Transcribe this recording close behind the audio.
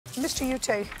Mr.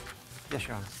 Ute, Yes,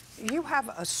 Your Honor. you have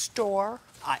a store.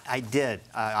 I did.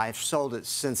 I've sold it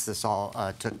since this all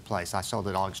took place. I sold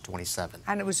it August 27.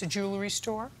 And it was a jewelry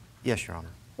store Yes, Your Honor.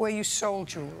 where you sold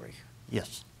jewelry.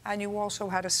 Yes. And you also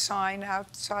had a sign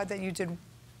outside that you did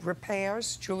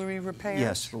repairs, jewelry repairs?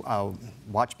 Yes.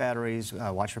 Watch batteries,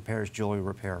 watch repairs, jewelry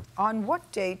repair. On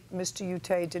what date, Mr.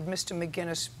 Ute, did Mr.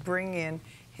 McGinnis bring in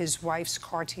his wife's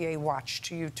Cartier watch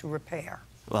to you to repair?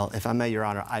 Well, if I may, Your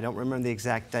Honor, I don't remember the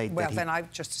exact date. Well, then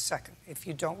just a second. If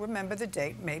you don't remember the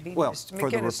date, maybe Well, Mr. McGinnis for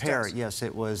the repair, does. yes,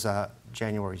 it was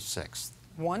January 6th.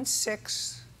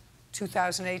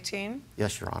 1/6/2018?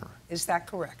 Yes, Your Honor. Is that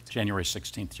correct? January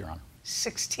 16th, Your Honor.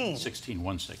 16?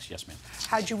 16/16, yes, ma'am.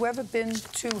 Had you ever been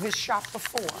to his shop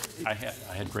before? I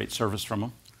had great service from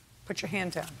him. Put your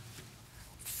hand down.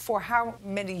 For how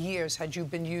many years had you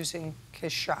been using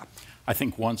his shop? I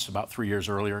think once, about 3 years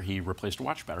earlier, he replaced a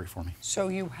watch battery for me. So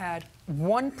you had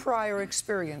one prior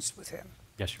experience with him?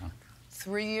 Yes, Your Honor.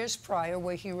 3 years prior,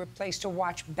 where he replaced a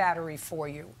watch battery for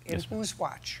you. In Yes, ma'am. whose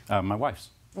watch? My wife's.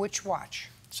 Which watch?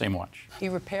 Same watch. He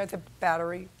repaired the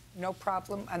battery, no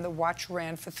problem, and the watch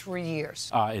ran for 3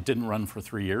 years. It didn't run for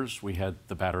 3 years. We had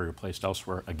the battery replaced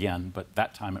elsewhere again, but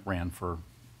that time it ran for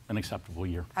an acceptable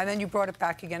year. And then you brought it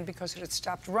back again because it had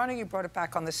stopped running. You brought it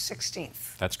back on the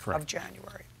 16th. That's correct. Of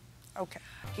January. Okay.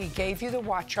 He gave you the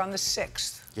watch on the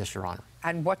 6th. Yes, Your Honor.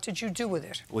 And what did you do with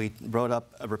it? We wrote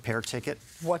up a repair ticket.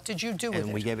 What did you do with it?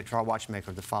 And we gave it to our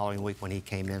watchmaker the following week when he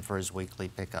came in for his weekly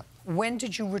pickup. When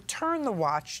did you return the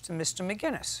watch to Mr.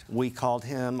 McGinnis? We called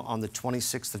him on the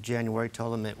 26th of January,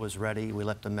 told him it was ready. We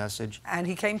left a message. And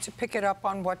he came to pick it up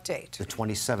on what date? The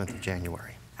 27th of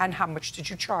January. And how much did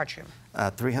you charge him?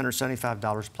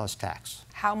 $375 plus tax.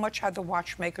 How much had the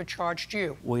watchmaker charged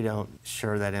you? We don't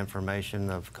share that information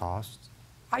of costs.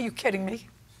 Are you kidding me?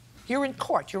 You're in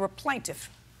court. You're a plaintiff.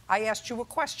 I asked you a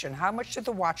question. How much did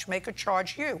the watchmaker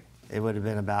charge you? It would have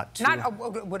been about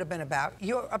It would have been about.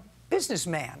 You're a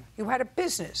businessman. You had a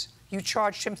business. You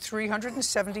charged him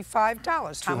 $375.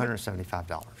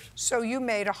 $275. So you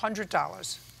made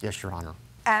 $100. Yes, Your Honor.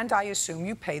 And I assume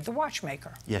you paid the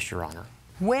watchmaker. Yes, Your Honor.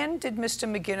 When did Mr.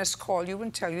 McGinnis call you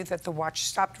and tell you that the watch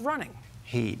stopped running?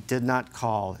 He did not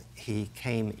call. He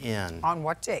came in. On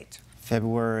what date?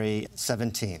 February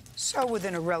 17th. So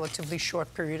within a relatively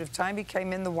short period of time, he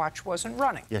came in, the watch wasn't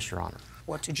running. Yes, Your Honor.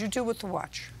 What did you do with the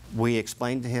watch? We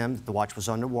explained to him that the watch was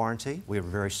under warranty. We were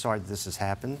very sorry that this has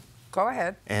happened. Go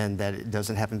ahead. And that it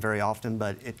doesn't happen very often,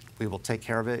 but we will take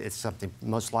care of it. It's something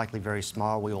most likely very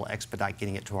small. We will expedite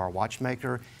getting it to our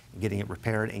watchmaker, getting it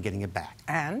repaired, and getting it back.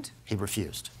 And? He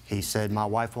refused. He said, my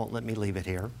wife won't let me leave it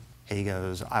here. He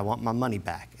goes, I want my money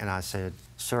back. And I said,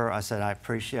 sir, I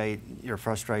appreciate your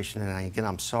frustration, and again,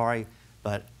 I'm sorry,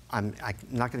 but I'm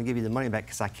not going to give you the money back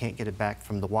because I can't get it back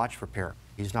from the watch repair.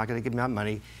 He's not going to give me my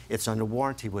money. It's under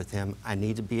warranty with him. I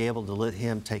need to be able to let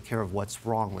him take care of what's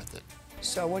wrong with it.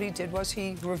 So what he did was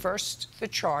he reversed the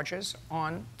charges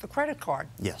on the credit card.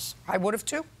 Yes. I would have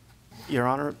too. Your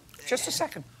Honor. Just a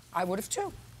second. I would have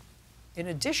too. In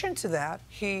addition to that,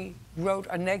 he wrote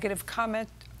a negative comment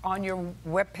on your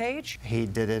webpage. He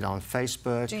did it on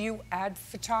Facebook. Do you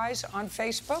advertise on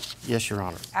Facebook? Yes, Your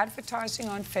Honor. Advertising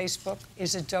on Facebook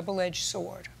is a double-edged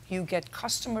sword. You get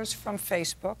customers from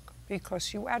Facebook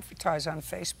because you advertise on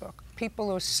Facebook. People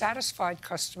who are satisfied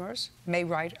customers may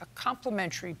write a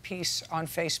complimentary piece on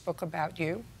Facebook about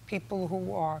you. People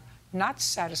who are not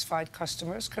satisfied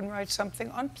customers can write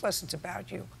something unpleasant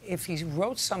about you. If he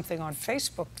wrote something on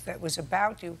Facebook that was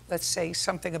about you, let's say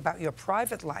something about your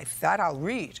private life, that I'll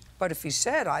read. But if he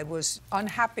said I was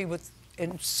unhappy with,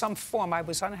 in some form, I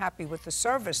was unhappy with the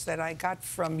service that I got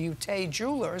from Ute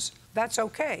Jewelers, that's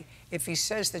okay. If he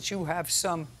says that you have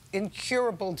some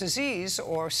incurable disease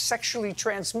or sexually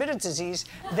transmitted disease,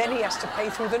 then he has to pay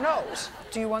through the nose.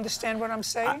 Do you understand what I'm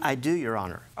saying? I do, Your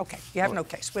Honor. Okay, you have no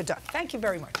case. We're done. Thank you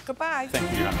very much. Goodbye. Thank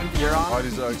you, Your Honor. Your Honor.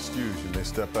 Parties are excused. You may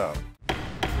step out.